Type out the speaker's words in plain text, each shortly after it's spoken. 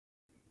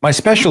My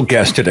special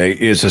guest today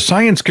is a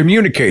science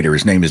communicator.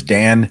 His name is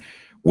Dan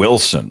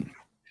Wilson,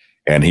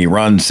 and he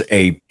runs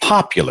a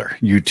popular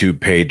YouTube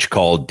page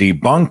called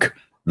Debunk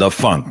the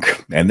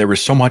Funk. And there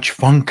is so much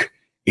funk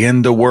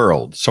in the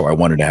world. So I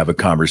wanted to have a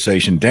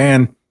conversation.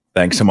 Dan,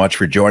 thanks so much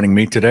for joining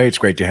me today. It's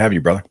great to have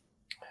you, brother.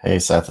 Hey,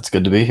 Seth. It's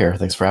good to be here.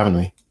 Thanks for having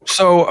me.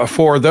 So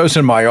for those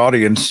in my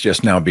audience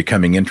just now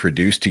becoming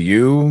introduced to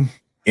you,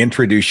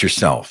 introduce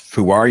yourself.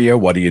 Who are you?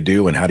 What do you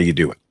do? And how do you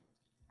do it?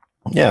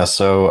 Yeah,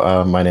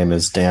 so my name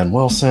is Dan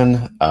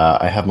Wilson.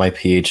 I have my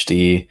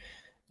PhD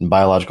in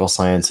biological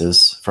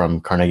sciences from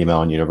Carnegie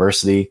Mellon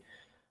University.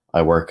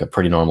 I work a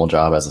pretty normal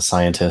job as a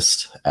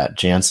scientist at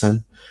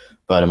Janssen,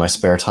 but in my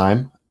spare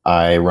time,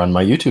 I run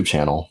my YouTube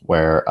channel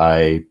where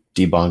I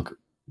debunk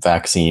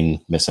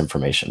vaccine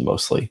misinformation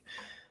mostly.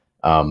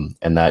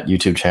 And that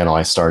YouTube channel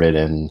I started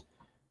in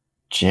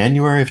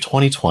January of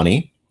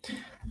 2020,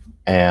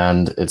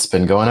 and it's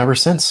been going ever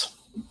since.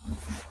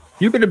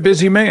 You've been a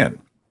busy man.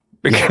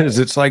 Because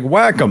it's like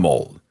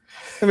whack-a-mole.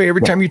 I mean, every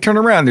time you turn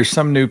around, there's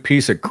some new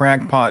piece of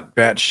crackpot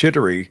bat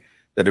shittery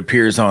that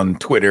appears on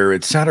Twitter,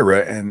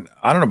 etc. And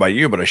I don't know about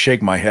you, but I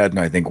shake my head and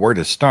I think, where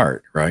to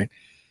start, right?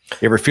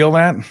 You ever feel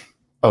that?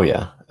 Oh,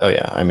 yeah. Oh,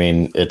 yeah. I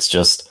mean, it's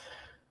just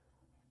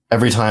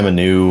every time a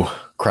new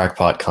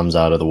crackpot comes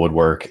out of the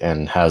woodwork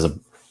and has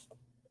an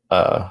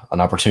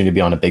opportunity to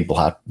be on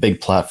a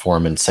big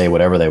platform and say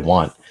whatever they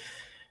want,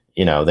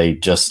 you know, they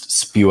just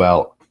spew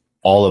out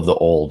all of the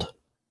old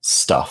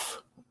stuff.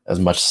 As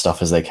much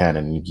stuff as they can,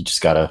 and you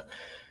just gotta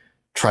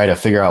try to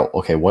figure out,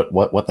 okay, what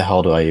the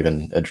hell do I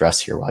even address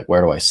here? Like,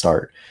 where do I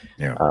start?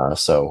 Yeah.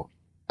 So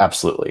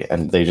absolutely,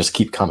 and they just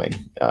keep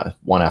coming,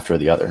 one after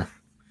the other.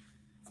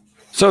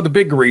 So the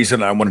big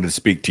reason I wanted to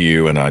speak to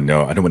you, and I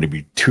know I don't want to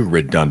be too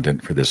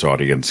redundant for this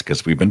audience,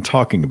 because we've been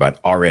talking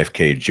about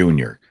RFK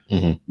Jr.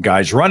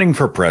 Guy's running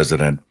for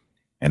president,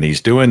 and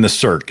he's doing the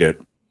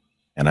circuit.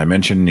 And I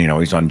mentioned, you know,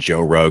 he's on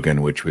Joe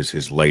Rogan, which was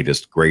his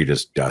latest,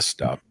 greatest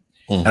dust up.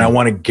 And I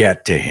want to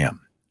get to him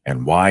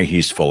and why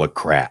he's full of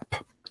crap.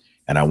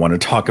 And I want to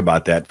talk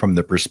about that from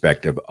the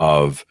perspective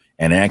of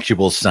an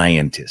actual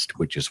scientist,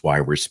 which is why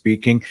we're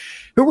speaking.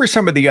 Who are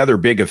some of the other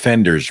big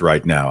offenders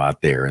right now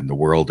out there in the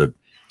world of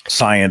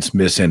science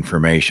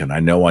misinformation? I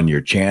know on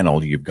your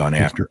channel you've gone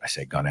after,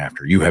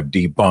 you have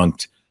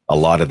debunked a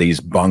lot of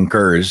these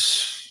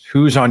bunkers.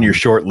 Who's on your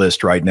short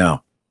list right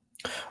now?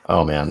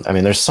 Oh, man. I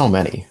mean, there's so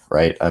many,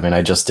 right? I mean,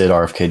 I just did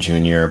RFK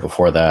Jr.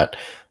 Before that,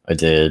 I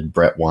did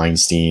Brett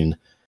Weinstein.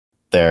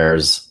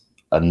 There's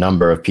a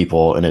number of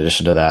people in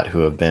addition to that who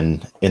have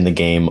been in the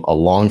game a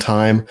long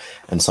time,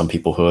 and some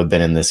people who have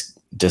been in this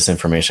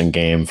disinformation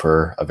game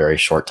for a very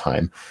short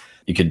time.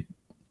 You could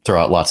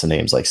throw out lots of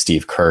names like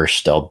Steve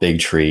Kirsch, Del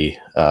Bigtree,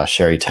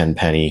 Sherry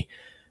Tenpenny,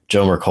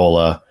 Joe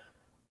Mercola,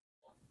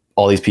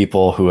 all these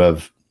people who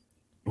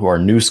are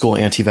new school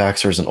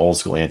anti-vaxxers and old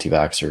school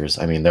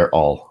anti-vaxxers. I mean, they're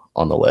all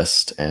on the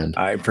list. And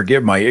I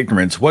forgive my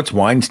ignorance. What's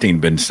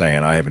Weinstein been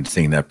saying? I haven't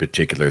seen that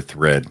particular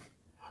thread.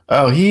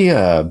 Oh,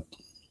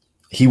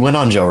 he went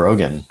on Joe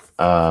Rogan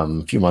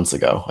a few months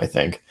ago, I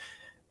think.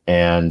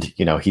 And,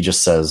 you know, he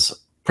just says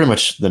pretty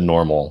much the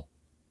normal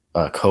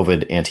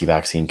COVID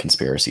anti-vaccine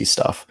conspiracy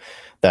stuff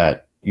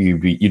that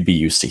you'd be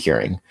used to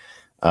hearing.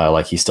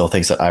 Like, he still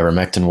thinks that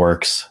ivermectin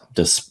works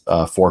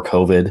for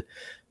COVID,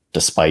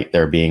 despite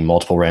there being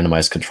multiple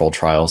randomized controlled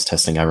trials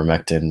testing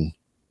ivermectin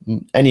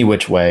any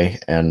which way,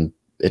 and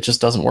it just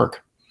doesn't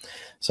work.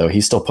 So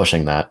he's still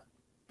pushing that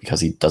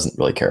because he doesn't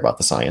really care about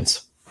the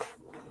science.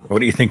 What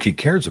do you think he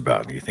cares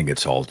about? Do you think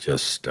it's all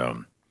just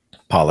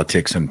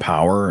politics and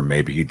power, or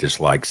maybe he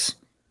just likes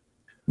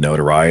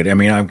notoriety? I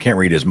mean, I can't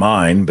read his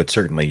mind, but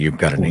certainly you've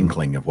got an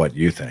inkling of what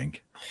you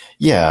think.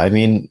 Yeah, I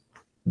mean,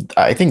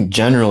 I think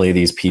generally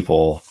these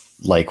people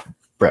like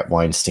Brett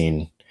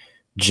Weinstein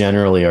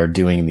generally are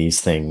doing these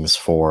things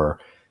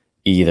for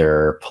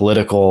either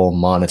political,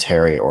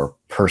 monetary, or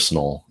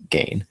personal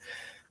gain.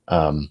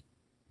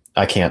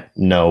 I can't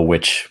know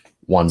which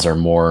ones are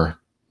more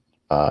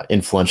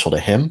influential to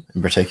him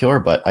in particular,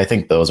 but I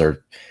think those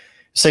are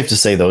safe to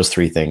say those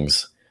three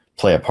things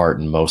play a part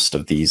in most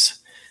of these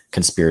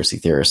conspiracy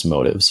theorist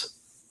motives.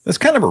 There's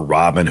kind of a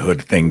Robin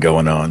Hood thing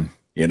going on,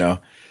 you know?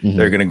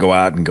 They're going to go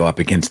out and go up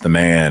against the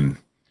man,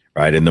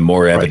 right? And the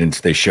more evidence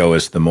they show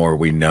us, the more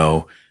we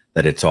know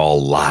that it's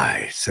all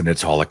lies and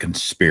it's all a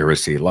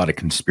conspiracy. A lot of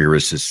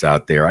conspiracists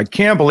out there. I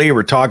can't believe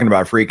we're talking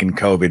about freaking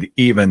COVID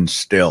even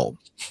still.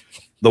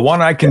 The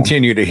one I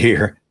continue to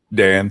hear,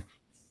 Dan,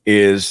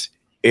 is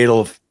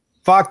it'll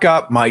fuck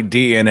up my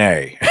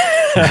DNA.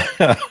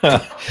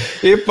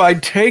 If I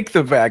take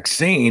the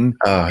vaccine,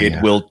 it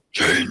will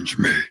change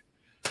me.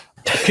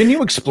 Can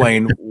you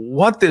explain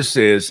what this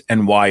is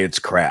and why it's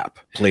crap,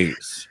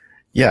 please?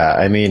 Yeah,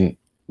 I mean,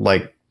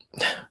 like,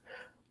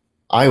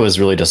 I was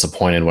really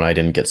disappointed when I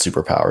didn't get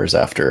superpowers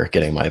after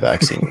getting my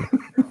vaccine.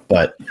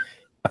 But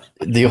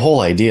the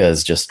whole idea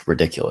is just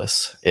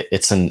ridiculous.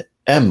 It's an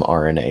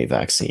mRNA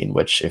vaccine,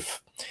 which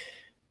if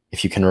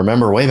you can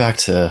remember way back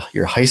to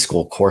your high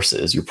school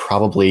courses, you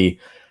probably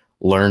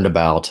learned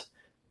about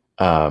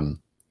kind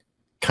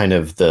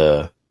of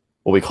the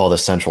what we call the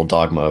central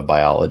dogma of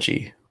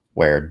biology,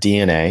 where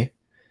DNA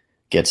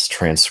gets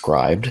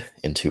transcribed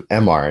into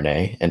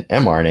mRNA, and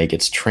mRNA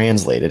gets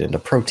translated into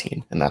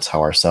protein. And that's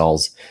how our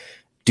cells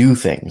do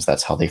things.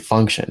 That's how they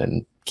function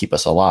and keep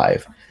us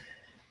alive.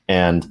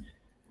 And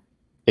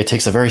it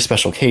takes a very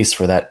special case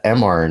for that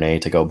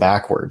mRNA to go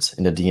backwards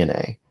into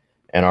DNA.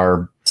 And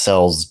our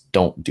cells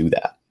don't do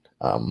that.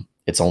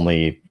 It's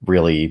only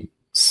really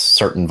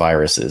certain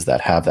viruses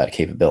that have that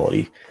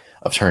capability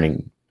of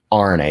turning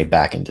RNA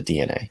back into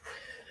DNA.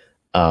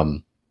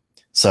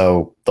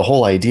 So the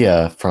whole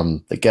idea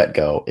from the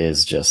get-go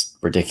is just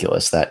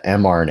ridiculous, that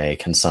mRNA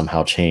can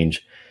somehow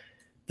change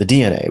the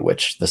DNA,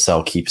 which the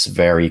cell keeps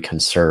very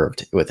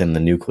conserved within the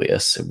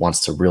nucleus. It wants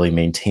to really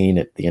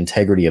maintain the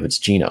integrity of its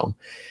genome.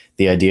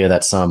 The idea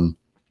that some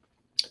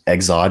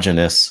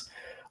exogenous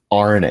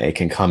RNA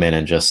can come in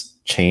and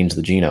just change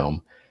the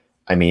genome.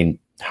 I mean,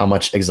 how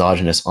much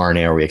exogenous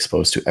RNA are we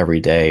exposed to every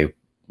day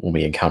when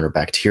we encounter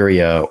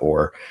bacteria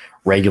or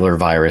regular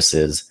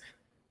viruses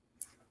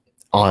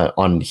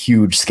on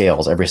huge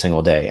scales every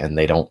single day, and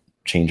they don't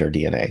change our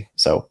DNA?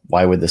 So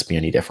why would this be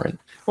any different?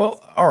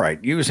 Well, all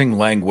right. Using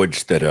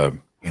language that a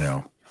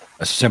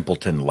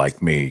simpleton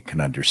like me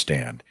can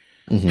understand.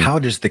 Mm-hmm. How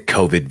does the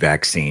COVID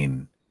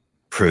vaccine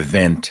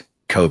prevent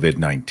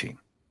COVID-19?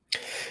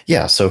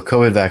 Yeah, so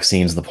COVID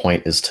vaccines, the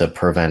point is to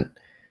prevent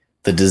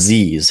the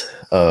disease,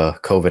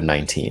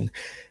 COVID-19.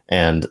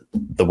 And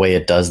the way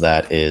it does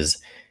that is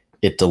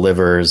it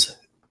delivers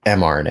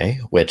mRNA,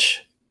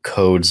 which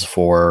codes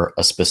for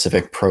a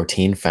specific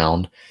protein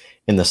found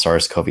in the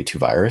SARS-CoV-2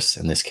 virus.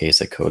 In this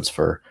case, it codes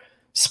for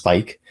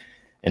spike.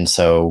 And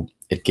so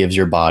it gives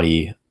your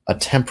body a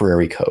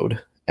temporary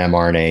code.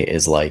 mRNA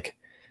is like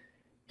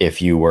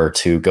if you were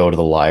to go to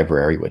the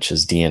library, which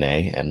is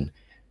DNA, and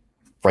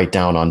write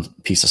down on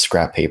a piece of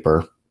scrap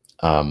paper,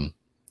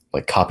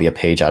 like copy a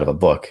page out of a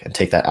book and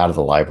take that out of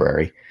the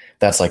library.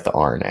 That's like the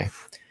RNA.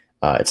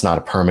 It's not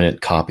a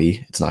permanent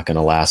copy. It's not going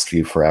to last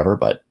you forever,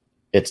 but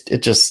it's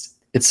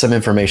some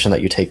information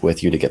that you take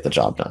with you to get the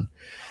job done.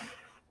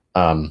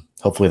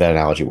 Hopefully that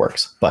analogy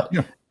works. But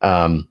yeah.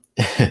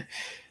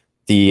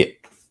 The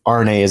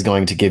RNA is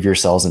going to give your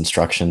cells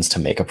instructions to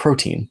make a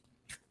protein.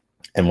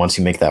 And once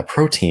you make that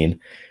protein,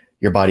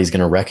 your body's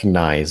going to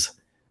recognize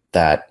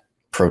that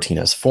protein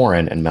as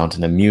foreign and mount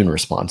an immune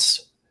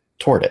response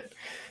toward it.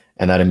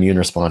 And that immune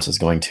response is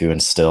going to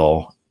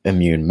instill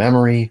immune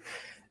memory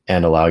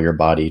and allow your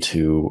body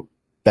to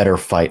better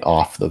fight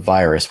off the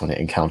virus when it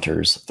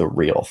encounters the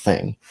real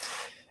thing.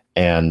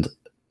 And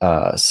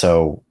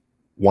so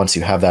once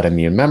you have that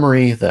immune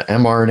memory, the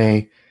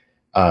mRNA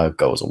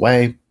goes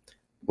away.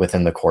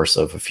 Within the course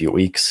of a few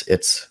weeks,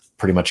 it's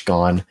pretty much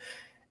gone.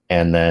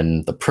 And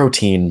then the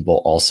protein will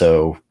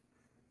also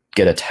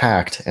get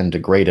attacked and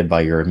degraded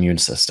by your immune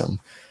system.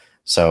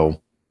 So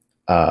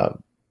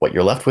what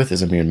you're left with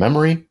is immune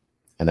memory.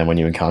 And then when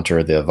you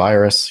encounter the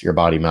virus, your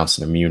body mounts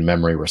an immune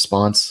memory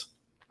response,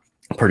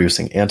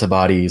 producing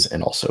antibodies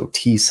and also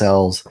T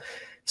cells,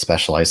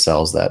 specialized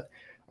cells that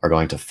are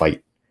going to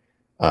fight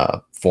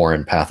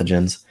foreign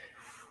pathogens.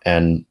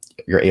 And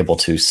you're able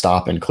to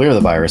stop and clear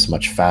the virus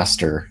much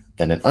faster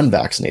than an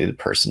unvaccinated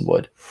person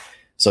would.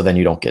 So then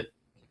you don't get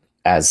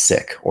as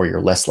sick, or you're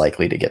less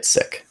likely to get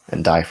sick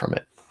and die from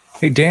it.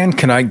 Hey, Dan,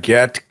 can I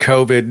get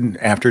COVID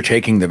after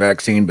taking the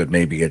vaccine, but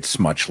maybe it's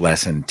much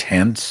less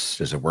intense?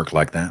 Does it work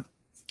like that?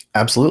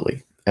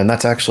 Absolutely. And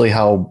that's actually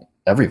how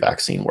every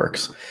vaccine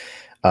works.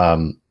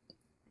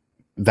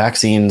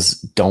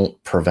 Vaccines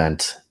don't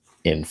prevent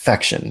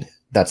infection.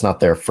 That's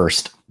not their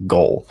first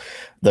goal.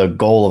 The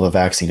goal of a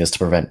vaccine is to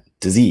prevent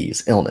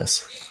disease,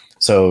 illness.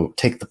 So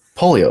take the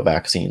polio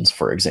vaccines,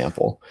 for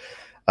example.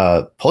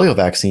 Polio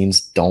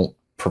vaccines don't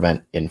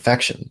prevent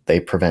infection. They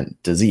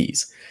prevent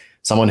disease.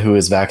 Someone who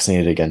is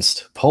vaccinated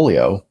against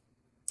polio,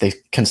 they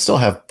can still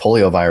have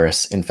polio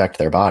virus infect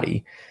their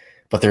body,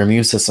 but their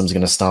immune system is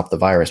going to stop the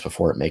virus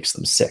before it makes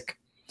them sick.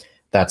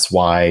 That's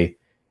why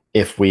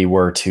if we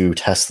were to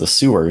test the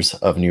sewers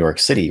of New York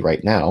City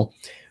right now,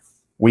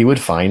 we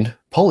would find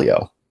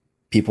polio.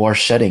 People are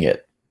shedding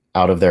it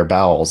out of their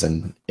bowels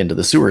and into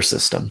the sewer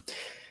system.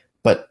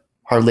 But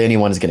hardly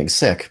anyone is getting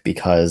sick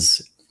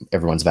because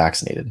everyone's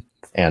vaccinated.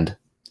 And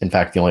in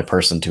fact, the only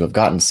person to have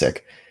gotten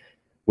sick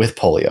with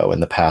polio in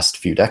the past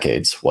few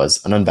decades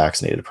was an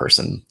unvaccinated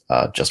person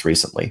just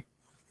recently.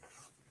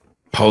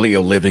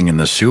 Polio living in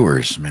the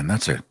sewers, man,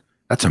 that's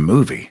a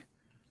movie.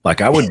 Like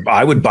I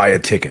would buy a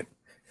ticket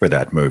for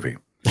that movie.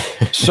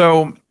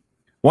 So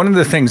one of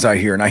the things I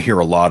hear, and I hear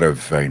a lot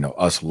of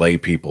us lay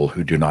people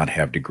who do not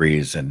have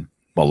degrees in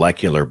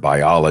molecular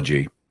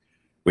biology,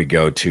 we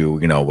go to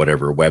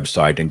whatever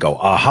website and go,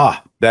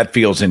 aha, that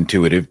feels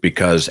intuitive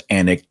because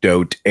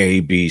anecdote A,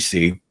 B,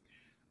 C.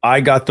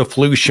 I got the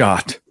flu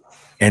shot,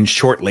 and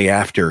shortly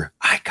after,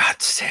 I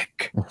got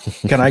sick.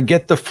 Can I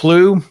get the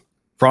flu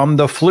from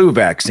the flu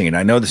vaccine?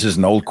 I know this is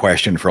an old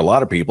question for a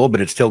lot of people,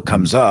 but it still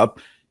comes up.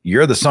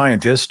 You're the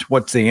scientist.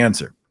 What's the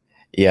answer?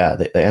 Yeah,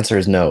 the answer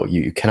is no.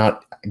 You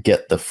cannot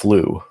get the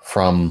flu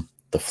from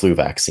the flu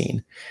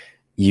vaccine.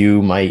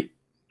 You might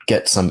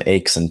get some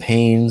aches and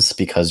pains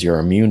because your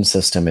immune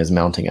system is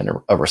mounting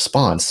a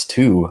response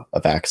to a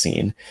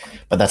vaccine,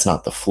 but that's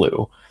not the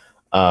flu.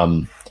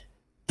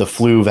 The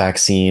flu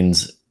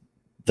vaccines,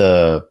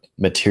 the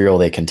material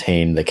they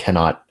contain, they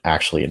cannot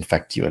actually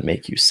infect you and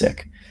make you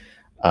sick.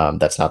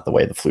 That's not the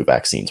way the flu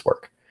vaccines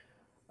work.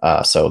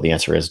 So the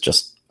answer is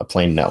just a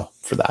plain no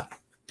for that.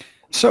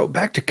 So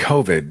back to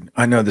COVID.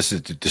 I know this is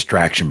a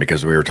distraction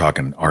because we were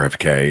talking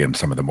RFK and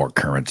some of the more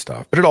current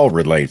stuff, but it all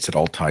relates. It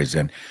all ties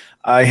in.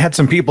 I had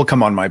some people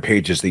come on my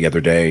pages the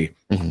other day,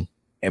 and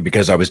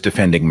because I was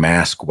defending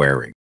mask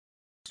wearing.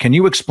 Can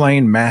you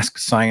explain mask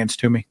science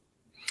to me?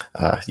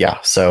 Yeah.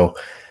 So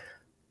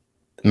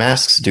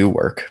masks do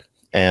work,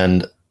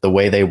 and the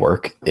way they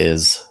work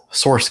is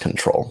source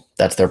control.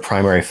 That's their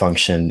primary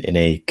function in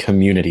a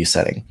community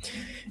setting.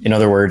 In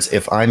other words,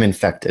 if I'm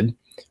infected,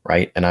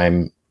 right, and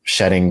I'm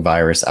shedding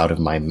virus out of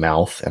my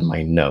mouth and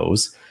my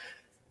nose,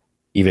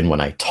 even when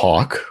I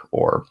talk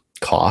or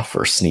cough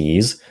or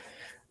sneeze,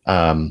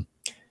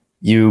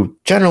 you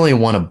generally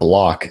want to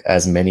block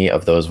as many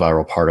of those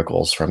viral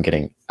particles from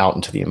getting out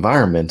into the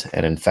environment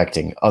and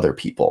infecting other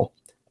people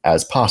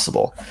as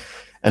possible.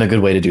 And a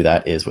good way to do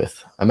that is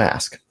with a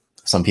mask.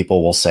 Some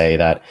people will say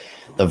that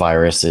the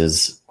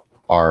viruses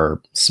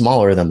are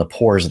smaller than the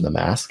pores in the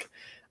mask.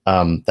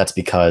 That's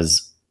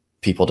because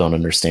people don't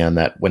understand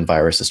that when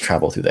viruses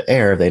travel through the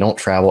air, they don't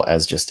travel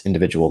as just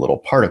individual little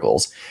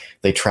particles.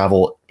 They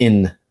travel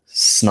in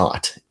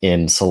snot,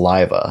 in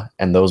saliva,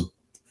 and those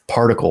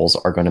particles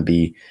are going to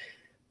be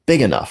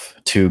big enough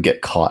to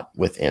get caught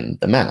within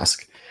the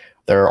mask.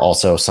 There are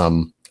also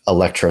some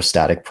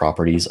electrostatic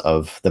properties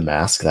of the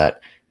mask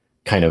that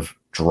kind of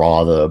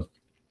draw the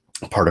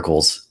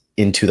particles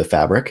into the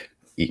fabric.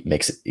 It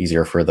makes it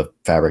easier for the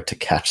fabric to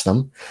catch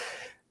them.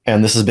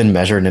 And this has been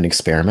measured in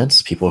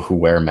experiments. People who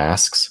wear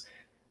masks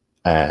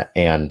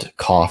and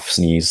cough,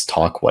 sneeze,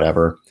 talk,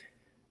 whatever,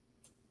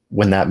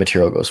 when that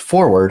material goes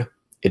forward,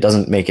 it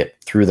doesn't make it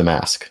through the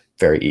mask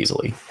very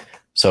easily.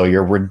 So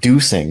you're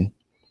reducing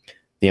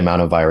the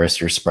amount of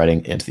virus you're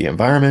spreading into the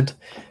environment,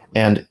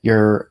 and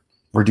you're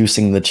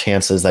reducing the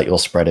chances that you'll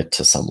spread it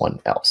to someone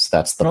else.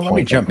 That's the point. Let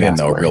me jump in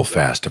though real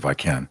fast if I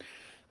can.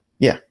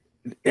 Yeah.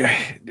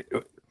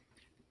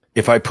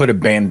 If I put a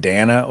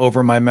bandana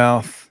over my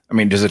mouth, I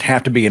mean, does it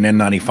have to be an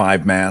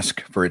N95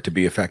 mask for it to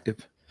be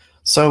effective?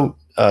 So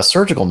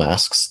surgical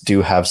masks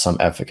do have some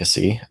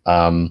efficacy,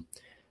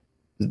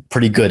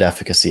 pretty good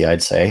efficacy,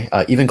 I'd say.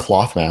 Even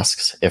cloth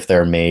masks, if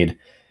they're made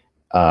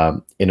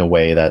in a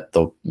way that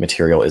the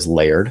material is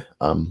layered,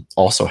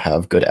 also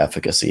have good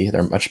efficacy.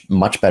 They're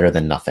much better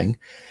than nothing.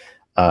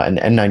 An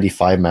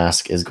N95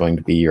 mask is going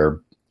to be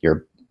your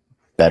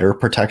better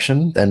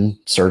protection than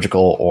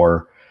surgical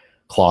or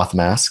cloth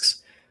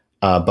masks.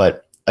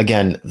 But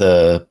again,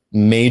 the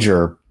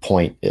major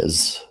point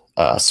is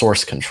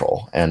source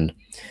control, and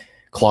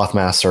cloth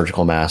masks,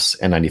 surgical masks,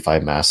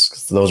 N95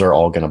 masks, those are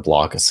all going to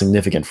block a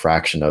significant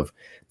fraction of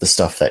the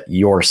stuff that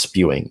you're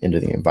spewing into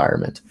the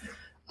environment.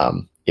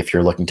 If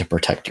you're looking to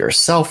protect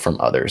yourself from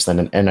others, then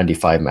an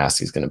N95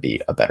 mask is going to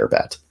be a better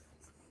bet.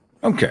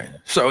 Okay.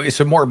 So is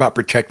it more about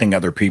protecting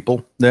other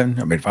people then?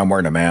 I mean, if I'm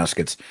wearing a mask,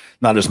 it's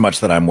not as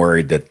much that I'm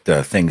worried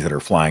that things that are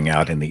flying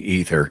out in the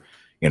ether,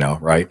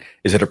 right?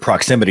 Is it a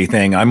proximity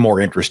thing? I'm more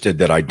interested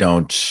that I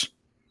don't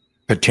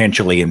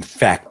potentially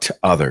infect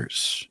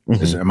others.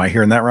 Am I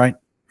hearing that right?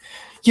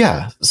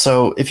 Yeah.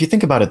 So if you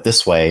think about it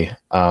this way,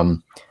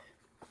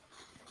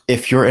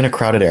 if you're in a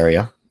crowded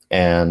area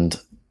and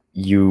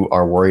you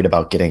are worried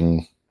about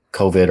getting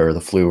COVID or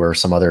the flu or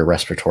some other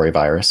respiratory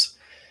virus,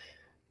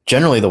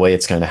 generally the way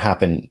it's going to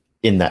happen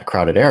in that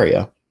crowded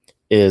area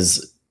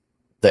is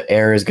the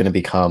air is going to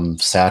become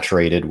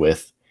saturated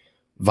with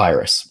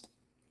virus.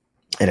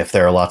 And if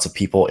there are lots of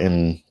people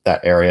in that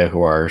area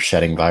who are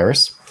shedding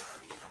virus,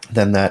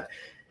 then that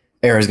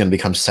air is going to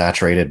become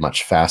saturated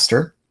much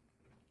faster.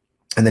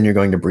 And then you're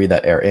going to breathe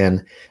that air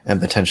in and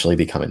potentially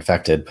become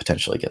infected,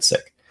 potentially get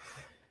sick.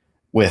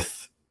 With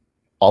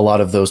a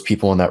lot of those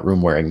people in that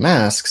room wearing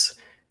masks,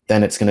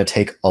 then it's going to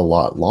take a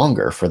lot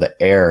longer for the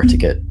air to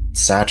get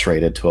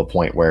saturated to a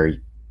point where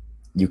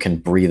you can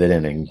breathe it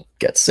in and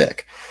get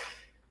sick.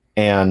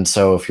 And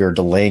so if you're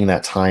delaying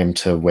that time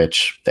to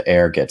which the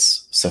air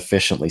gets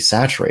sufficiently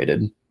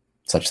saturated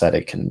such that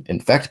it can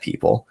infect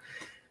people,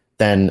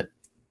 then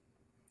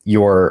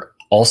you're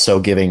also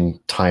giving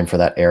time for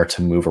that air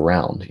to move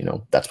around.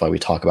 That's why we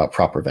talk about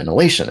proper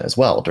ventilation as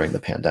well during the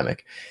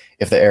pandemic.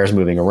 If the air is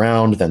moving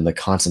around, then the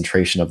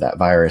concentration of that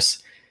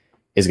virus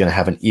is going to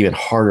have an even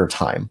harder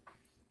time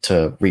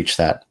to reach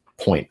that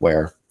point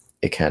where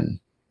it can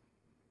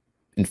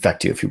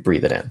infect you if you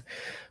breathe it in.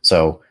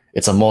 So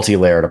it's a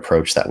multi-layered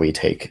approach that we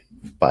take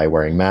by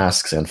wearing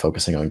masks and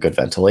focusing on good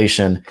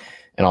ventilation.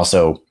 And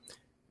also,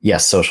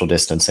 yes, social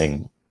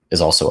distancing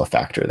is also a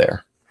factor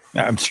there.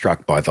 I'm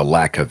struck by the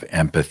lack of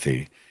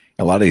empathy.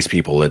 A lot of these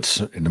people,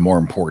 it's more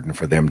important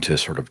for them to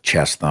sort of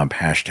chest thump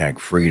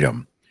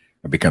 #freedom.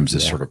 It becomes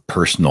this sort of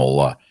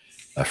personal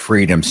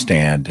freedom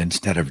stand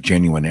instead of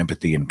genuine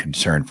empathy and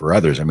concern for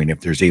others. I mean, if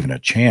there's even a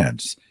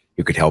chance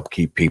you could help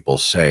keep people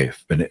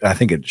safe. And I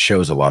think it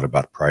shows a lot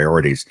about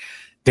priorities.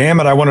 Damn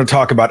it, I want to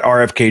talk about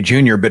RFK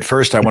Jr., but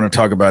first I want to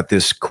talk about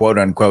this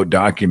quote-unquote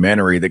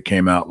documentary that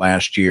came out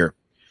last year,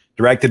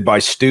 directed by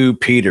Stu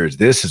Peters.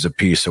 This is a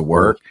piece of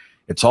work.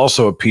 It's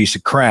also a piece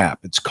of crap.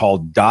 It's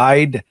called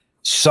Died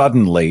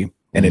Suddenly,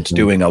 and it's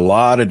doing a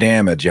lot of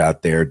damage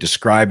out there.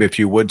 Describe, if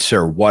you would,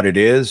 sir, what it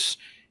is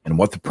and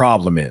what the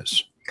problem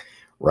is.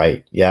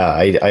 Right. Yeah,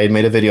 I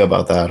made a video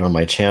about that on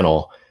my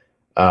channel.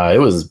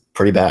 It was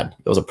pretty bad.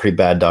 It was a pretty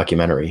bad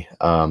documentary,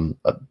 a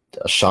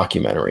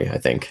shockumentary, I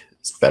think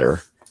it's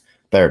better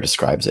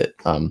describes it.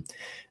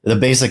 The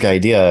basic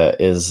idea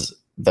is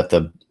that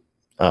the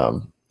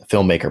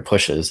filmmaker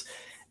pushes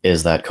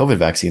is that COVID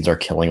vaccines are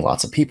killing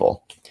lots of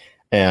people.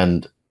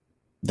 And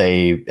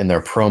in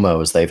their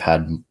promos, they've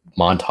had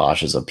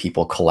montages of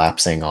people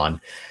collapsing on,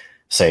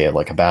 say,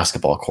 like a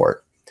basketball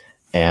court.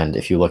 And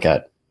if you look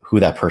at who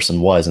that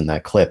person was in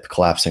that clip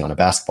collapsing on a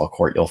basketball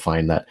court, you'll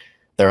find that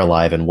they're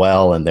alive and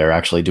well, and they're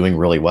actually doing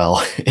really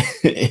well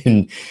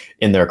in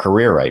their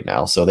career right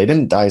now. So they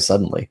didn't die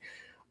suddenly.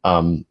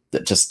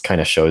 That just kind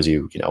of shows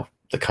you,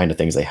 the kind of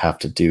things they have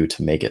to do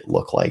to make it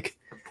look like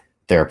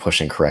they're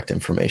pushing correct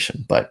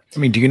information. But I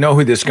mean, do you know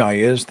who this guy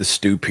is? The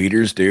Stu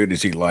Peters dude?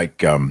 Is he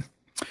like, oh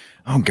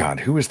God,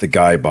 who is the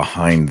guy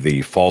behind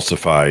the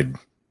falsified,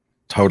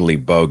 totally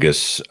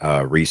bogus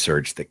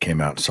research that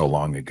came out so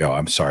long ago?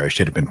 I'm sorry, I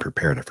should have been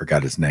prepared. I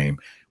forgot his name.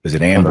 Was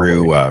it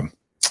Andrew?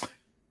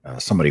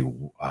 Somebody,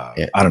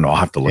 I don't know. I'll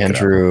have to look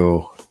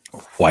Andrew it up.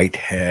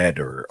 Whitehead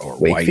or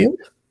Wakefield?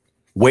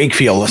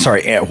 Wakefield.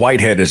 Sorry,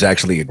 Whitehead is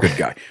actually a good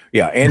guy.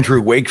 Yeah, Andrew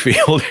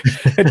Wakefield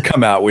had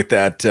come out with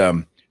that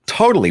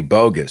totally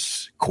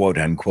bogus, quote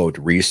unquote,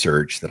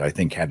 research that I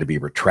think had to be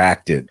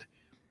retracted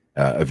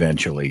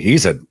eventually.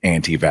 He's an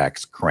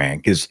anti-vax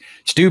crank. Is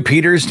Stu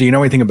Peters? Do you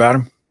know anything about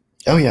him?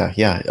 Oh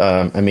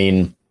yeah. I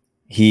mean,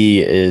 he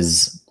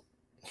has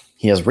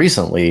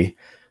recently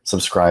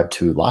subscribed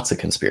to lots of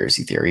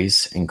conspiracy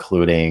theories,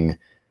 including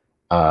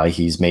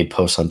he's made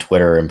posts on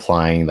Twitter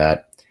implying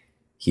that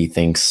he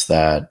thinks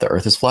that the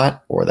Earth is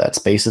flat or that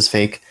space is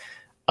fake.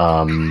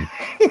 No.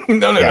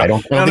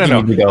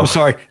 I'm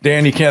sorry,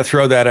 Dan, you can't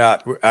throw that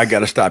out. I got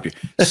to stop you.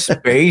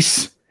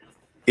 Space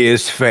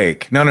is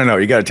fake. No.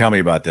 You got to tell me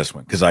about this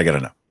one because I got to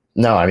know.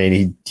 No, I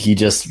mean, he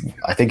just,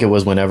 I think it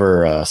was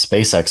whenever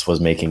SpaceX was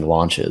making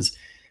launches,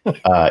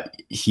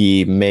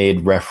 he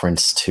made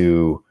reference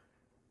to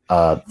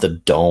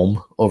the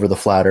dome over the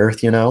flat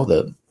Earth,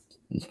 the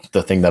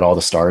thing that all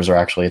the stars are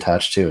actually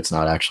attached to. It's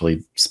not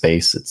actually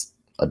space, it's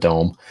a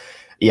dome.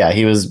 Yeah,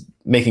 he was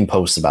making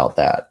posts about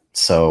that.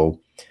 So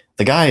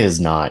the guy is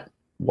not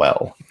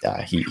well.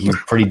 He's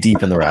pretty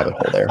deep in the rabbit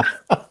hole there.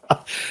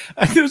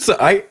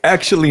 I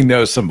actually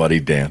know somebody,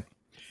 Dan,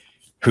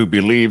 who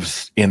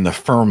believes in the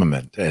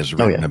firmament as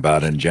written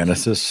about in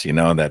Genesis,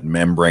 that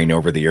membrane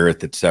over the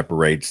earth that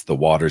separates the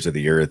waters of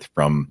the earth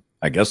from,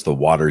 I guess, the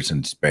waters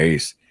in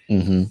space.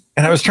 And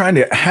I was trying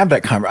to have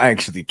that I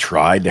actually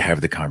tried to have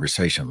the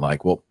conversation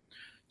like, well,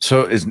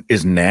 so is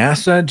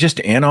NASA just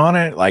in on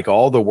it? Like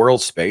all the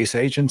world space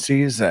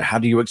agencies? How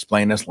do you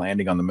explain us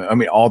landing on the moon? I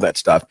mean, all that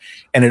stuff.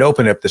 And it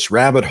opened up this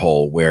rabbit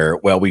hole where,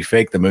 well, we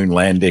faked the moon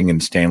landing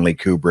and Stanley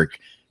Kubrick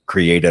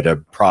created a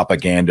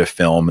propaganda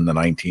film in the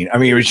I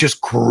mean, it was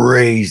just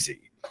crazy.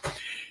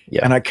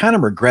 Yeah. And I kind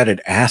of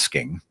regretted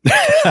asking,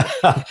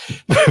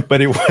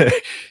 but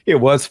it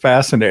was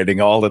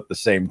fascinating all at the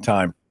same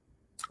time.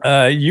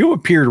 You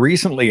appeared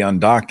recently on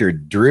Dr.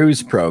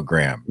 Drew's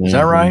program. Is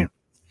that right?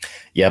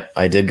 Yep,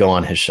 I did go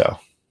on his show.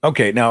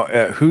 Okay, now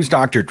who's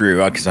Dr.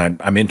 Drew? Because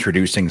I'm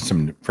introducing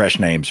some fresh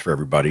names for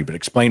everybody, but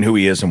explain who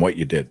he is and what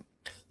you did.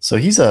 So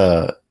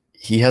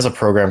he has a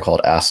program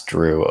called Ask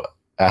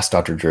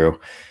Dr. Drew.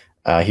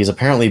 He's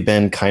apparently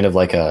been kind of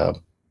like a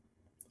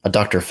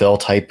Dr. Phil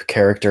type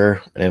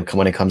character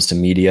when it comes to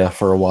media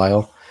for a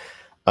while.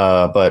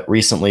 But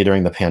recently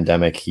during the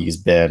pandemic, he's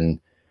been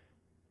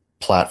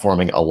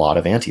platforming a lot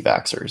of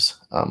anti-vaxxers.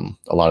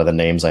 A lot of the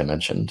names I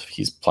mentioned,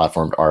 he's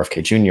platformed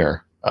RFK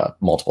Jr.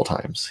 Multiple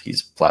times.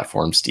 He's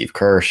platformed Steve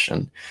Kirsch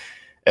and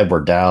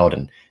Edward Dowd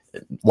and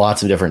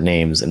lots of different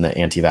names in the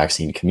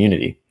anti-vaccine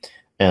community.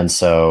 And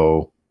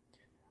so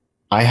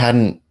I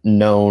hadn't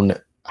known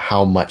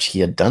how much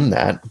he had done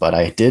that, but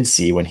I did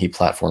see when he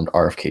platformed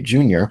RFK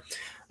Jr.,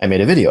 I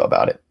made a video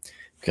about it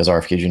because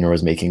RFK Jr.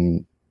 was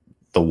making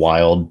the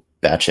wild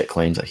batshit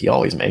claims that he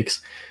always makes.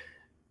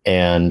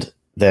 And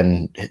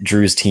then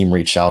Drew's team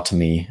reached out to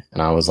me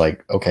and I was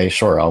like, okay,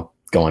 sure, I'll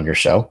go on your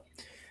show.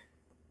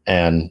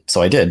 And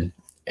so I did.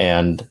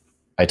 And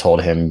I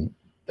told him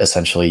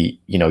essentially,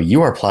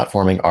 you are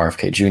platforming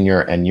RFK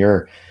Jr. and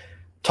you're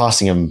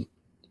tossing him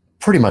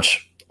pretty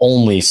much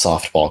only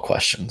softball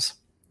questions,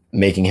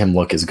 making him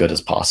look as good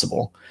as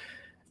possible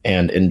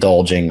and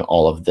indulging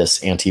all of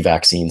this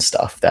anti-vaccine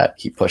stuff that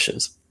he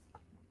pushes.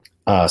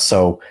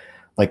 So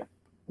like,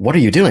 what are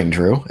you doing,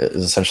 Drew?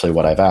 Is essentially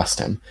what I've asked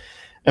him.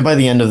 And by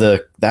the end of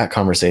that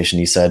conversation,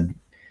 he said,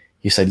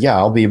 yeah,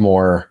 I'll be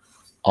more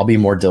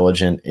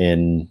diligent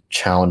in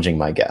challenging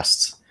my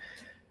guests.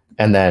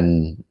 And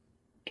then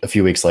a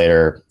few weeks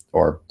later,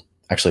 or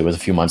Actually, it was a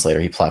few months later,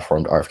 he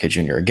platformed RFK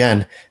Jr.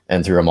 again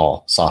and threw them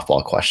all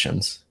softball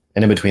questions.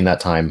 And in between that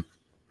time,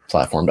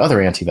 platformed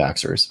other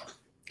anti-vaxxers,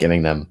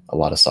 giving them a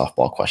lot of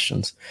softball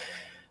questions.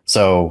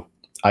 So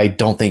I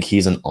don't think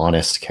he's an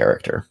honest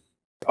character.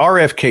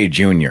 RFK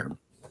Jr.,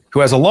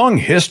 who has a long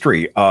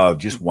history of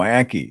just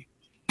wacky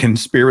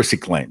conspiracy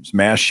claims.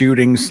 Mass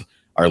shootings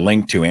are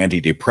linked to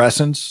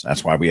antidepressants.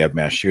 That's why we have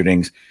mass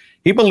shootings.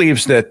 He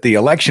believes that the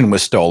election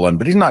was stolen,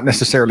 but he's not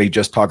necessarily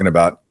just talking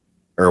about,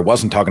 or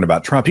wasn't talking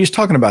about Trump. He's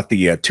talking about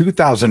the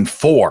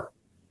 2004,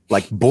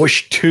 like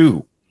Bush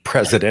 2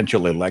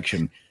 presidential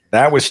election.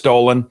 That was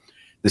stolen.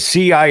 The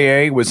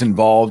CIA was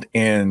involved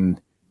in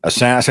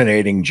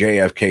assassinating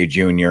JFK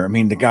Jr. I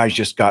mean, the guy's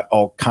just got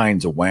all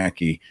kinds of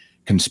wacky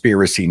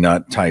conspiracy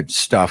nut type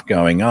stuff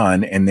going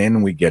on. And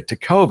then we get to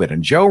COVID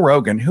and Joe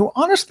Rogan, who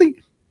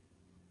honestly,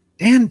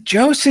 Dan,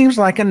 Joe seems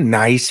like a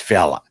nice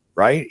fella,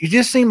 right? He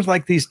just seems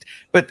like these,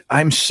 but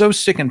I'm so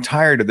sick and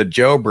tired of the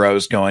Joe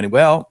bros going,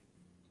 well,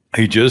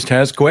 he just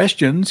has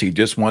questions. He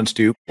just wants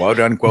to, quote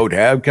unquote,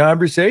 have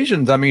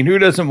conversations. I mean, who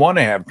doesn't want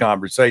to have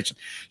conversations?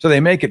 So they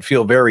make it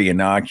feel very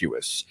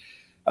innocuous.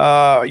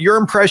 Your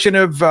impression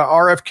of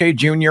RFK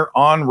Jr.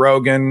 on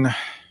Rogan,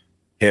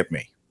 hit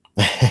me.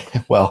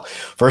 Well,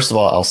 first of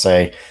all, I'll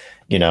say,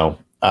 you know,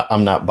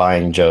 I'm not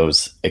buying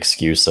Joe's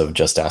excuse of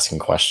just asking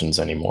questions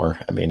anymore.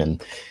 I mean,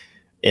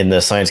 in the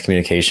science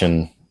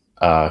communication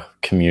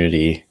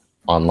community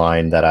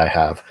online that I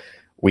have,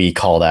 we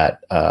call that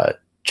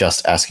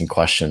just asking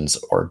questions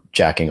or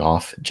jacking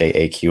off,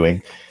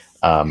 JAQing.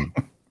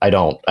 I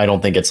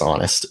don't think it's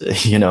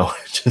honest, you know,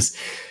 just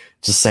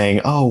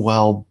saying, oh,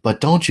 well,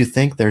 but don't you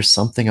think there's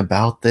something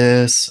about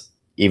this,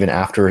 even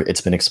after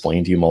it's been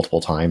explained to you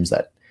multiple times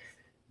that,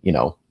 you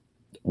know,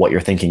 what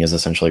you're thinking is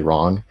essentially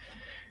wrong.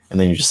 And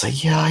then you just say,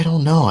 yeah, I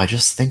don't know. I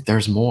just think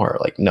there's more.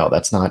 Like, no,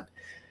 that's not,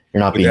 you're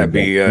not being. Would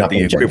that be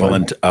the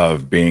equivalent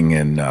of being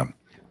in,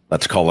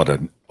 let's call it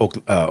an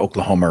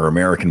Oklahoma or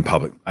American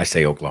public, I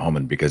say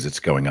Oklahoman because it's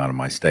going on in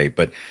my state,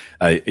 but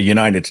a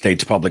United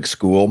States public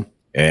school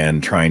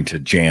and trying to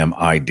jam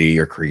ID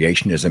or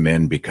creationism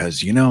in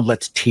because, you know,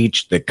 let's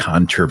teach the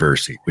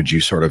controversy. Would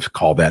you sort of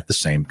call that the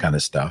same kind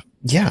of stuff?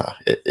 Yeah,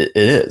 it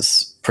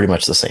is pretty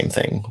much the same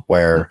thing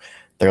where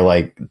they're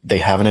like, they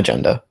have an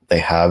agenda, they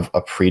have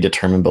a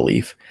predetermined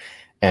belief,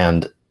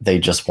 and they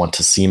just want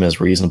to seem as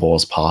reasonable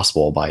as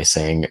possible by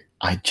saying,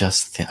 I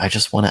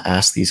just want to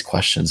ask these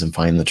questions and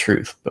find the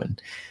truth, but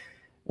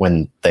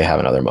when they have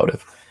another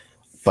motive.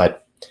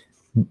 But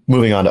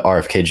moving on to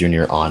RFK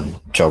Jr. on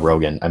Joe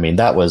Rogan, I mean,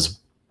 that was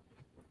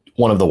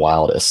one of the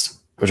wildest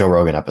Joe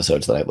Rogan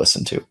episodes that I've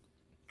listened to.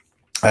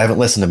 I haven't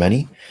listened to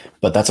many,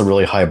 but that's a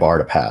really high bar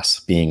to pass,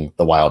 being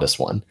the wildest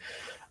one,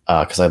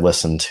 because I've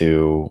listened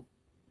to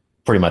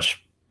pretty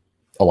much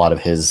a lot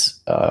of his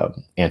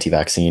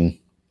anti-vaccine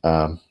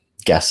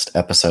guest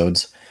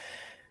episodes,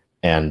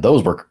 and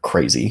those were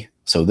crazy.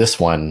 So this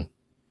one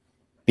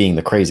being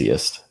the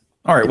craziest.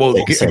 All right, well,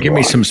 give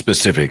me some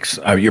specifics.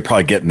 You're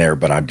probably getting there,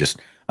 but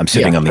I'm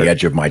sitting on the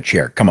edge of my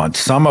chair. Come on,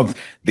 some of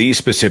these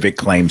specific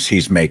claims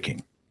he's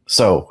making.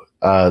 So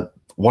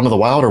one of the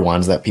wilder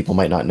ones that people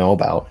might not know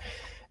about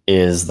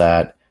is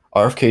that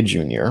RFK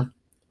Jr.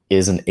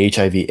 is an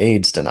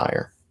HIV/AIDS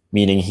denier,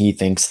 meaning he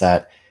thinks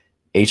that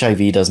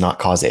HIV does not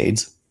cause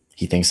AIDS.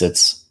 He thinks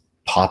it's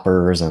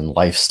poppers and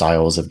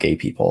lifestyles of gay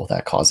people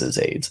that causes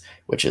AIDS,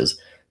 which is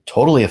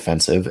totally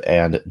offensive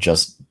and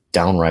just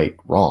downright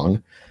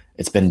wrong.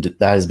 That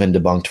has been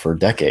debunked for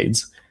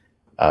decades,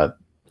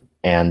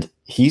 and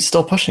he's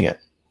still pushing it.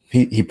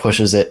 He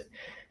pushes it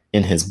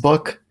in his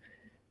book,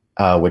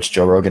 which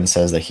Joe Rogan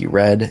says that he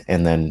read,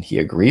 and then he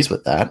agrees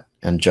with that.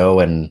 And Joe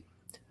and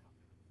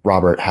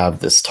Robert have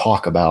this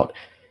talk about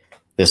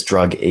this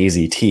drug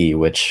AZT,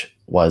 which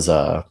was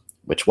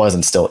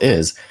and still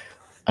is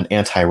an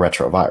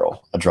antiretroviral,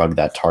 a drug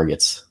that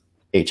targets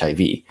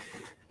HIV,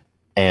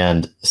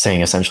 and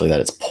saying essentially that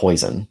it's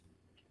poison,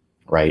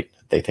 right?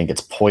 They think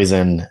it's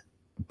poison,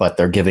 but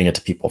they're giving it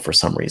to people for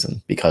some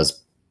reason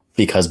because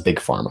big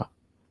pharma,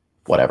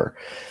 whatever.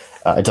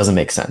 It doesn't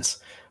make sense,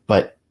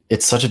 but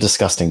it's such a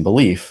disgusting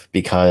belief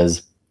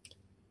because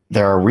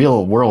there are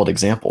real world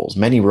examples,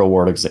 many real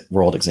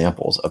world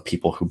examples of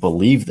people who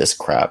believe this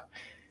crap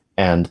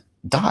and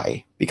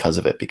die because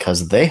of it,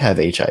 because they have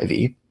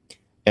HIV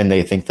and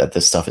they think that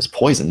this stuff is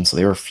poison. So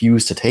they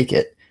refuse to take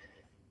it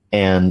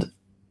and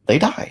they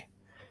die.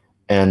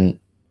 And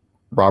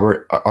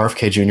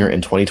RFK Jr.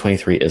 in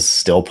 2023 is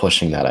still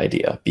pushing that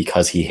idea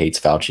because he hates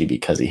Fauci,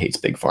 because he hates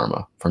big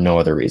pharma, for no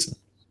other reason.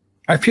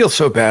 I feel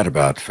so bad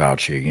about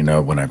Fauci. You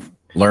know, when I've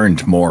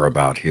learned more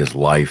about his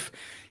life,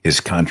 his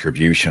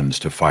contributions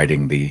to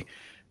fighting the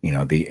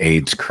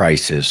AIDS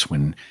crisis,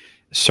 when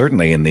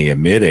certainly in the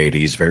mid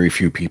 80s, very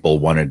few people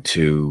wanted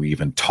to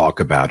even talk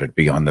about it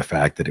beyond the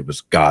fact that it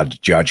was God's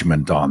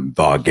judgment on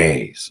the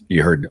gays.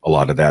 You heard a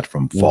lot of that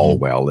from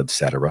Falwell,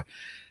 etc.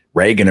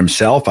 Reagan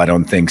himself, I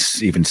don't think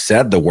even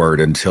said the word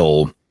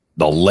until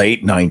the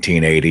late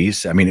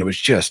 1980s. I mean, it was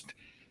just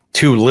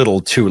too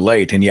little, too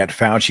late. And yet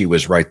Fauci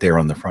was right there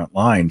on the front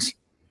lines.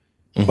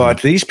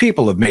 But these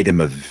people have made him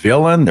a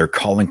villain. They're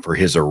calling for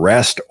his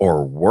arrest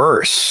or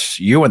worse.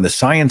 You and the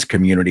science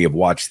community have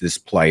watched this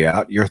play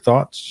out. Your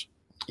thoughts?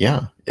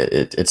 Yeah,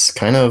 it's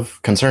kind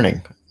of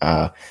concerning.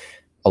 A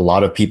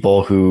lot of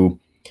people who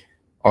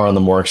are on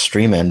the more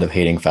extreme end of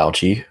hating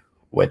Fauci,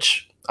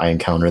 which I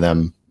encounter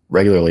them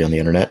regularly on the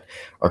internet,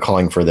 are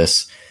calling for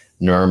this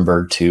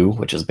Nuremberg 2,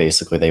 which is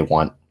basically they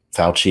want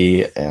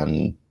Fauci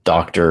and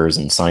doctors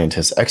and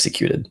scientists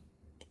executed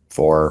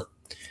for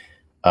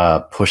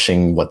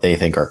pushing what they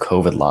think are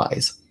COVID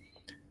lies.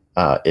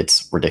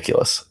 It's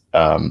ridiculous.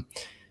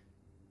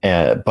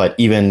 But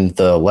even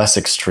the less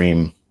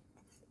extreme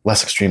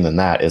than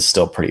that is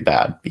still pretty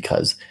bad,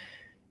 because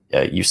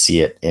you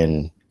see it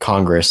in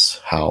Congress,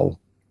 how,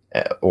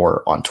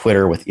 or on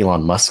Twitter with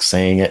Elon Musk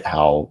saying it,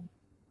 how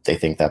they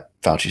think that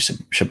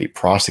Fauci should be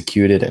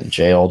prosecuted and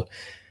jailed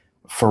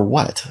for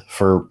what?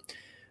 For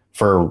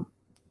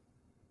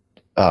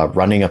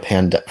running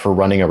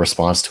a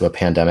response to a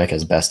pandemic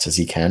as best as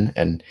he can.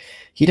 And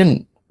he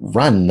didn't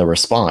run the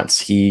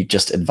response. He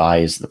just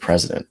advised the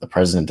president. The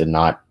president did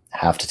not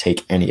have to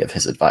take any of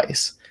his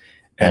advice.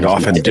 And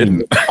often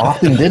didn't.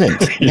 Often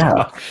didn't.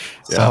 Yeah.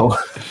 So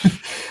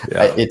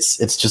yeah.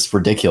 It's just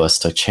ridiculous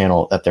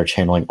that they're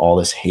channeling all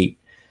this hate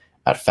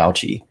at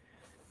Fauci,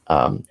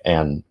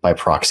 and by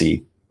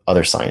proxy,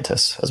 other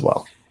scientists as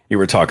well. You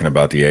were talking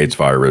about the AIDS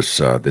virus.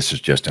 This is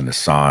just an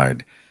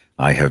aside.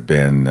 I have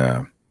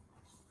been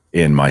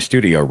in my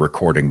studio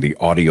recording the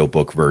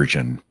audiobook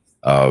version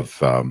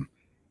of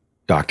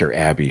Dr.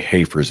 Abby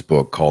Hafer's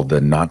book called The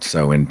Not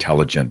So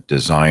Intelligent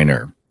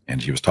Designer.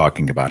 And she was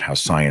talking about how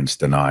science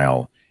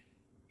denial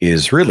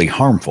is really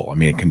harmful. I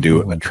mean, it can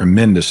do a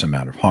tremendous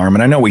amount of harm.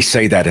 And I know we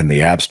say that in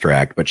the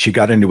abstract, but she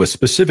got into a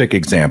specific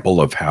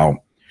example of how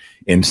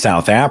in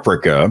South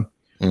Africa,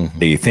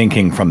 the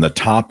thinking from the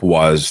top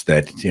was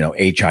that,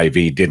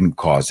 HIV didn't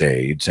cause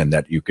AIDS and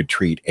that you could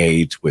treat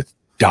AIDS with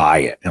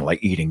diet and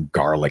like eating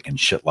garlic and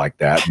shit like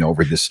that. And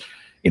over this,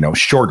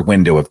 short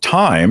window of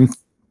time,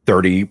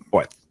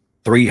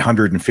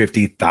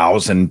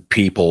 350,000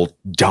 people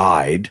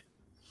died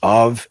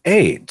of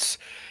AIDS.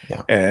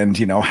 Yeah. And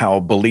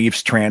how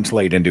beliefs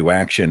translate into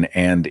action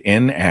and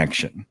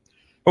inaction.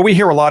 But we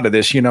hear a lot of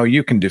this,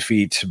 you can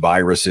defeat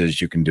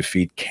viruses, you can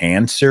defeat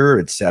cancer,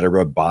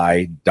 etc.,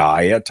 by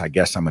diet. I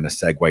guess I'm going to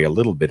segue a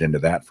little bit into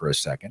that for a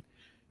second.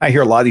 I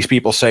hear a lot of these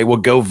people say, well,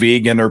 go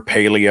vegan or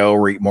paleo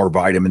or eat more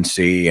vitamin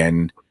C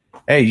and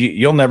hey,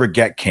 you'll never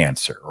get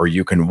cancer, or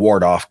you can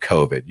ward off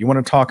COVID. You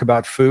want to talk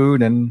about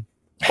food and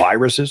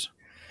viruses?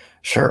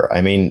 Sure. I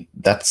mean,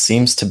 that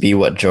seems to be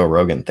what Joe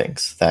Rogan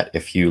thinks, that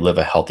if you live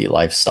a healthy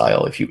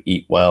lifestyle, if you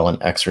eat well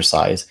and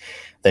exercise,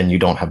 then you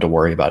don't have to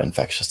worry about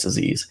infectious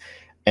disease.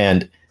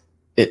 And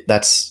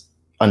that's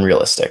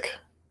unrealistic.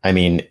 I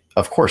mean,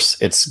 of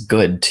course, it's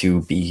good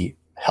to be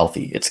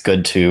healthy. It's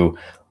good to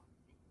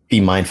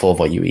be mindful of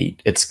what you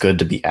eat. It's good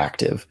to be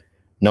active.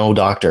 No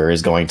doctor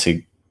is going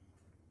to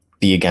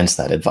be against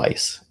that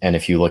advice. And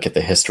if you look at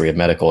the history of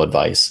medical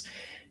advice,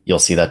 you'll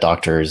see that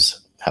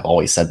doctors have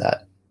always said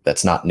that.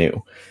 That's not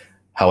new.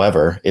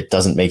 However, it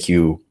doesn't give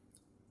you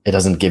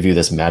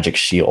this magic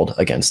shield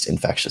against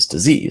infectious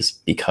disease,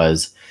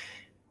 because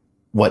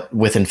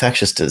with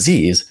infectious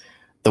disease,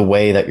 the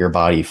way that your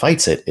body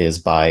fights it is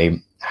by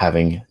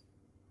having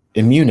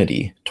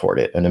immunity toward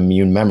it, an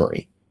immune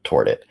memory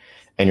toward it.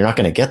 And you're not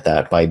going to get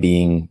that by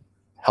being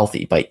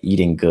healthy, by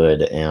eating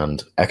good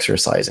and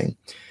exercising.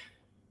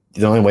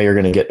 The only way you're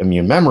going to get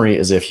immune memory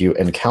is if you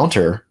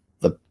encounter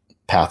the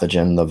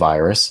pathogen, the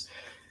virus,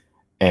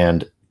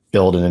 and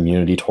build an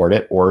immunity toward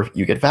it, or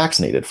you get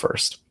vaccinated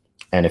first.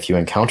 And if you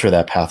encounter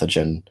that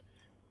pathogen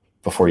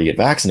before you get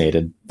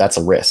vaccinated, that's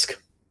a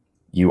risk.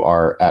 You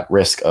are at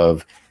risk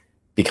of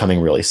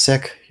becoming really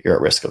sick, you're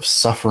at risk of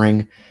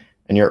suffering,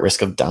 and you're at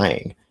risk of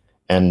dying.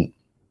 And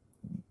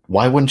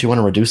why wouldn't you want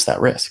to reduce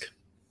that risk?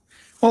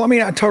 Well, I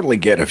mean, I totally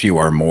get if you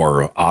are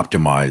more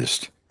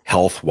optimized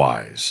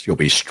health-wise, you'll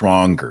be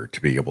stronger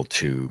to be able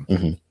to,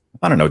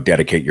 I don't know,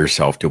 dedicate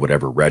yourself to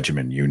whatever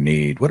regimen you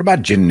need. What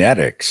about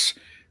genetics?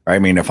 I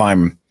mean,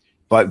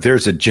 but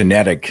there's a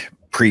genetic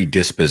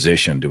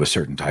predisposition to a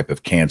certain type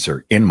of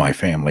cancer in my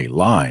family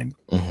line,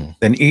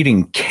 then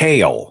eating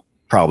kale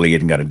probably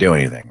isn't going to do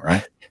anything,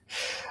 right?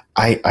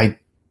 I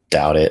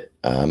doubt it.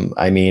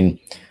 I mean,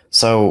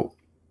 so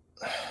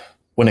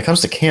when it comes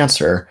to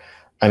cancer,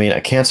 I mean,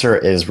 a cancer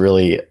is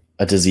really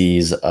a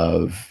disease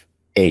of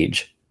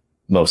age,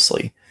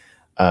 mostly.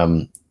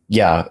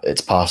 Yeah,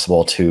 it's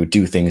possible to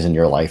do things in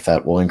your life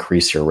that will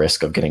increase your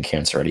risk of getting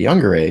cancer at a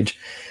younger age.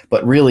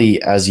 But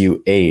really, as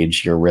you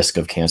age, your risk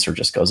of cancer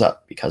just goes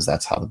up, because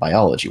that's how the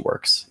biology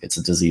works. It's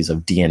a disease of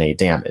DNA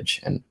damage.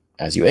 And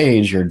as you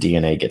age, your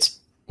DNA gets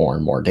more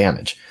and more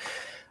damage.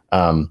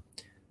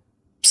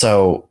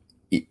 So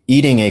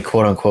eating a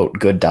quote unquote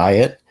good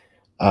diet,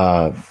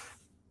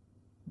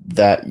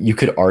 that you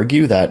could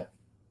argue that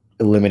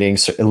eliminating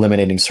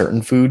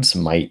certain foods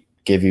might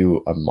give you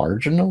a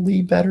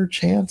marginally better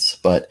chance.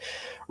 But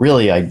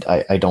really,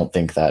 I don't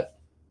think that.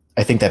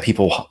 I think that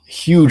people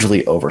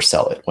hugely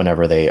oversell it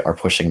whenever they are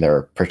pushing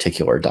their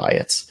particular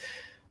diets.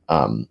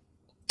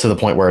 to the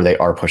point where they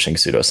are pushing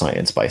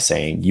pseudoscience by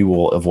saying you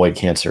will avoid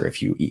cancer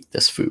if you eat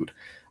this food,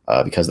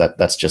 because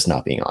that's just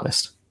not being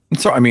honest.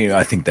 So, I mean,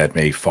 I think that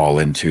may fall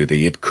into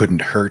the it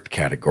couldn't hurt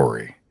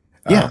category.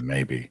 Yeah.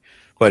 Maybe.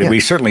 But we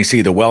certainly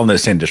see the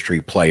wellness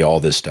industry play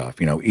all this stuff.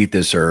 You know, eat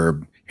this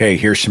herb. Hey,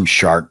 here's some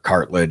shark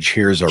cartilage.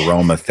 Here's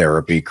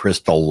aromatherapy,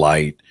 crystal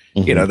light.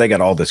 You know, they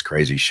got all this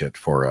crazy shit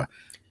for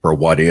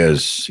what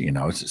is, you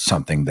know,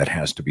 something that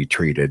has to be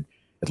treated,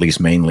 at least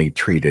mainly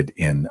treated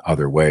in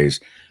other ways.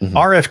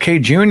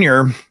 RFK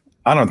Jr.,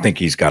 I don't think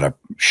he's got a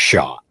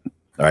shot.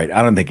 All right.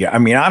 I don't think, I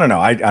mean, I don't know.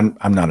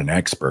 I'm not an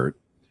expert,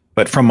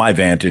 but from my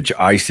vantage,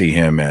 I see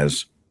him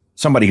as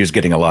somebody who's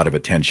getting a lot of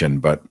attention,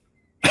 but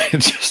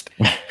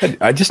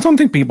I just don't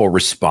think people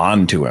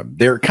respond to him.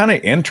 They're kind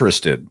of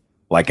interested,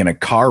 like in a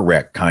car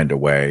wreck kind of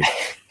way.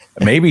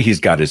 Maybe he's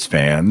got his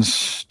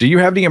fans. Do you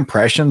have the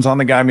impressions on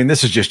the guy? I mean,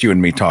 this is just you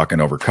and me talking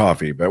over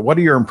coffee, but what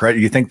are your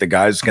impressions? You think the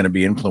guy's going to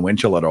be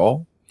influential at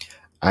all?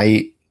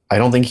 I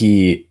don't think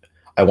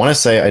I want to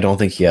say I don't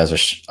think he has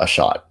a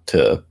shot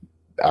to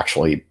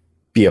actually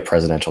be a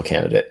presidential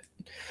candidate.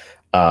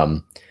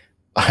 I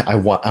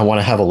want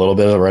to have a little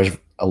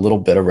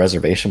bit of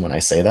reservation when I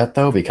say that,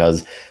 though,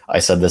 because I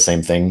said the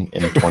same thing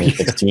in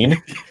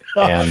 2016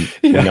 and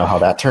we know how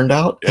that turned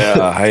out. Yeah,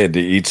 I had to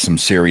eat some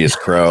serious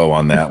crow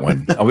on that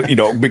one, you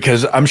know,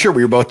 because I'm sure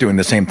we were both doing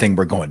the same thing.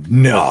 We're going,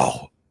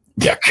 no,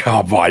 yeah,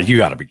 come on, you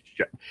got to be.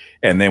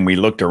 And then we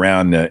looked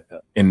around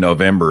in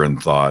November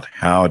and thought,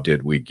 how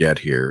did we get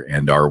here?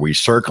 And are we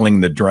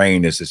circling the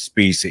drain as a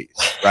species,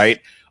 right?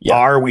 Yeah.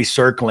 Are we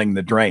circling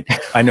the drain?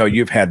 I know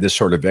you've had this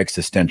sort of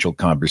existential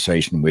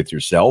conversation with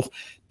yourself.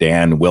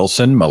 Dan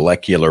Wilson,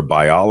 molecular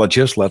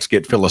biologist. Let's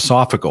get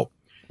philosophical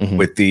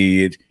with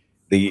the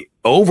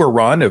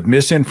overrun of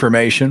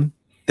misinformation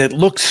that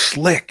looks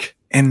slick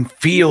and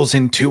feels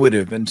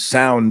intuitive and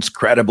sounds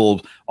credible,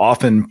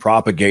 often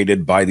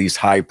propagated by these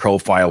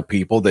high-profile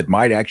people that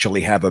might actually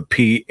have a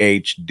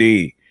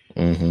PhD.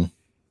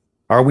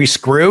 Are we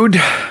screwed?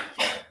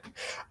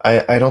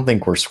 I don't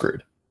think we're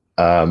screwed.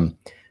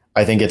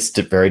 I think it's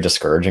very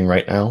discouraging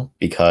right now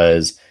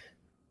because,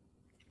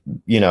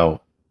 you know,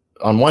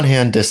 on one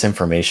hand,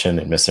 disinformation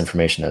and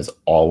misinformation has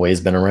always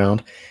been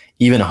around.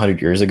 Even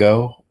 100 years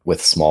ago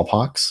with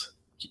smallpox,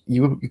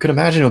 you could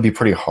imagine it would be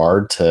pretty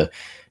hard to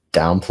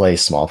downplay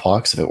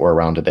smallpox if it were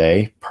around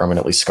today,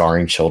 permanently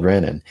scarring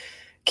children and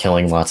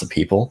killing lots of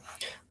people.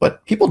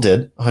 But people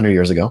did 100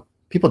 years ago.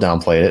 People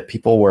downplayed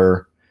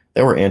it.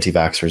 There were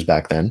anti-vaxxers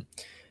back then.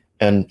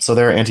 And so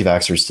there are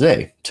anti-vaxxers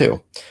today,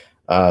 too.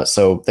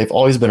 So they've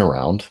always been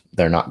around.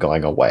 They're not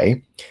going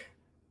away.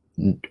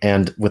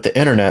 And with the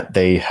internet,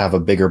 they have a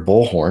bigger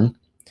bullhorn.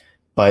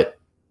 But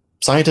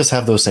scientists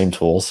have those same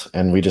tools,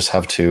 and we just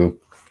have to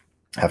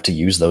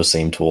use those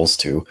same tools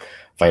to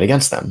fight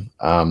against them.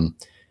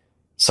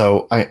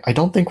 So I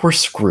don't think we're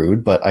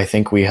screwed, but I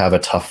think we have a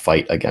tough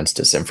fight against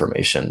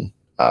disinformation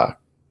on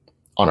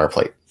our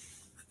plate.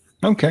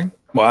 Okay.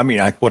 Well, I mean,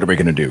 what are we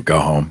going to do? Go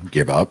home,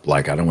 give up?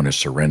 Like, I don't want to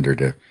surrender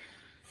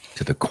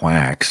to the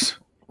quacks,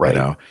 right?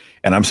 You know?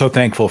 And I'm so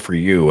thankful for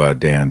you,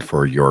 Dan,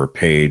 for your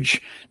page,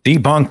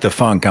 Debunk the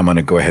Funk. I'm going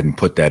to go ahead and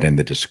put that in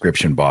the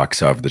description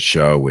box of the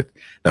show with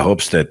the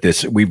hopes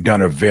that we've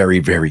done a very,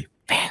 very,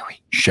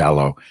 very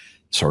shallow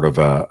sort of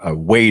a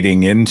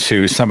wading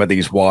into some of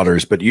these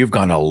waters, but you've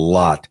gone a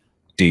lot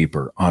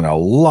deeper on a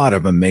lot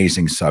of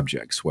amazing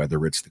subjects,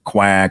 whether it's the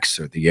quacks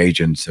or the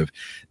agents of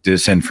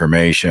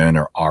disinformation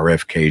or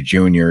RFK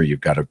Jr.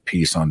 You've got a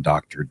piece on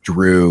Dr.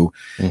 Drew,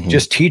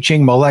 just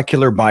teaching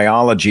molecular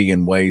biology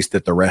in ways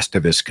that the rest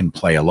of us can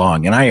play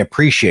along. And I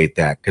appreciate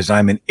that because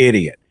I'm an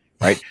idiot,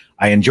 right?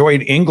 I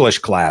enjoyed English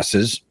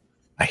classes.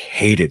 I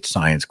hated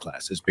science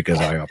classes because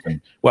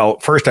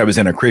first I was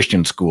in a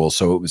Christian school,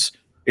 so it was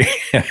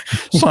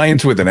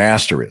science with an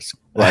asterisk,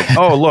 like,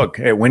 oh, look,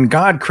 when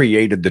God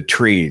created the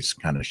trees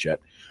kind of shit.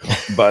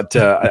 But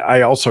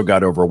I also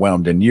got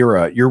overwhelmed, and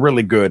you're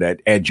really good at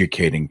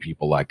educating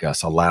people like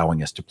us,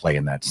 allowing us to play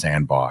in that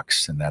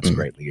sandbox, and that's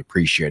greatly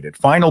appreciated.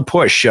 Final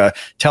push.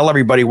 Tell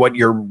everybody what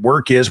your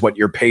work is, what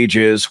your page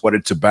is, what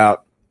it's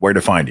about, where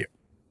to find you.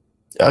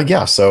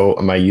 Yeah, so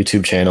my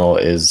YouTube channel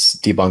is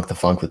Debunk the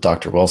Funk with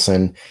Dr.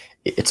 Wilson.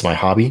 It's my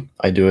hobby.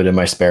 I do it in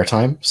my spare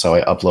time, so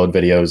I upload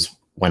videos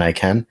when I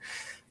can.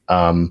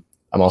 I'm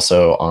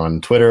also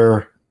on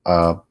Twitter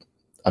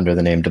under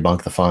the name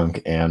Debunk the Funk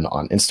and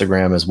on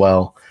Instagram as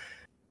well,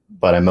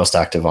 but I'm most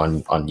active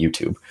on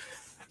YouTube.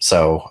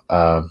 So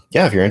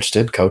yeah, if you're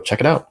interested, go check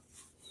it out.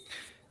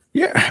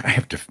 Yeah, I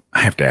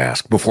have to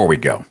ask before we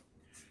go.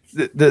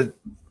 The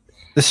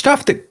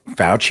stuff that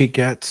Fauci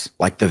gets,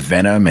 like the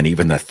venom and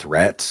even the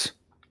threats,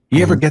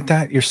 you ever get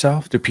that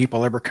yourself? Do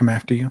people ever come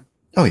after you?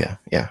 Oh yeah,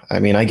 yeah.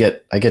 I mean, I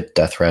get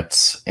death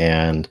threats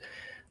and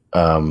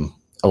a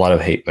lot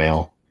of hate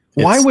mail.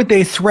 Why would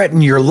they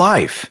threaten your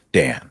life,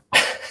 Dan?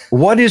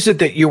 What is it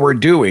that you were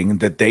doing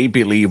that they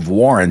believe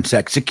warrants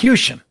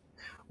execution?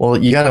 Well,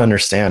 you got to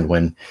understand,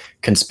 when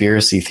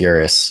conspiracy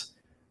theorists,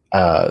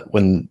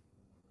 when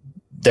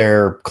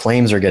their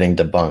claims are getting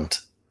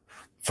debunked,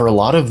 for a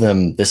lot of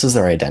them, this is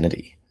their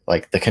identity.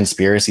 Like the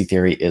conspiracy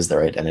theory is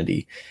their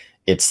identity.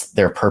 It's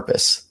their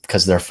purpose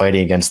because they're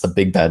fighting against the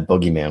big bad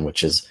boogeyman,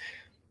 which is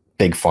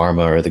big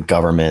pharma or the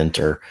government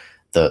or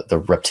the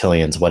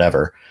reptilians,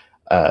 whatever.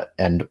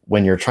 And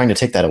when you're trying to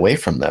take that away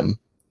from them,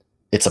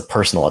 it's a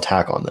personal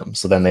attack on them.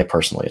 So then they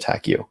personally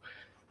attack you.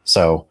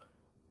 So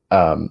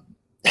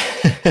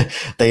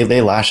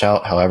they lash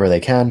out however they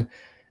can.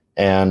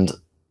 And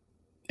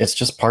it's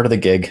just part of the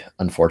gig,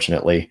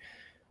 unfortunately.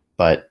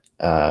 But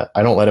I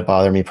don't let it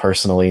bother me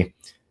personally.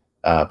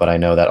 But I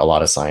know that a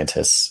lot of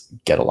scientists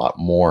get a lot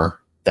more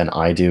than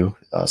I do.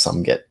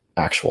 Some get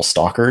actual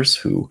stalkers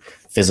who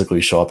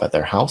physically show up at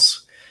their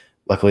house.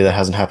 Luckily, that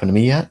hasn't happened to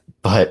me yet.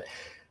 But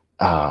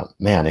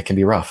man, it can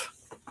be rough.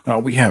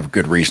 We have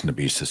good reason to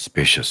be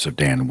suspicious of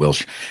Dan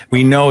Wilsh.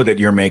 We know that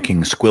you're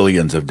making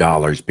squillions of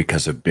dollars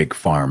because of big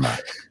pharma.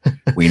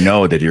 We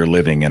know that you're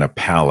living in a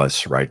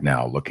palace right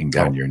now, looking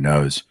down your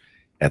nose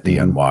at the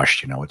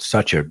unwashed. You know,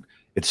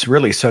 it's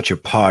really such a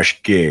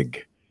posh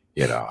gig.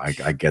 You know,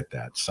 I get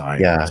that.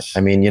 Science. Yeah,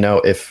 I mean, you know,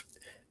 if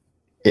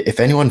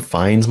anyone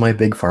finds my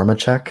big pharma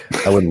check,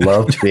 I would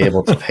love to be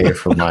able to pay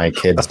for my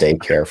kids'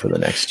 daycare for the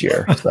next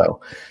year. So,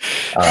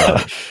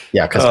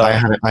 yeah, because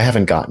I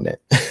haven't gotten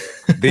it.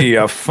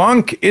 The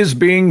funk is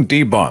being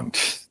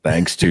debunked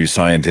thanks to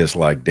scientists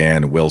like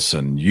Dan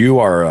Wilson.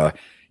 You're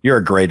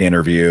a great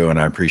interview, and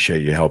I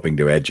appreciate you helping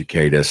to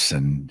educate us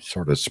and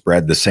sort of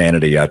spread the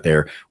sanity out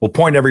there. We'll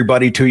point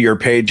everybody to your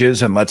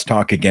pages, and let's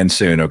talk again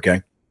soon,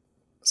 okay?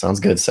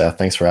 Sounds good, Seth.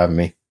 Thanks for having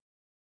me.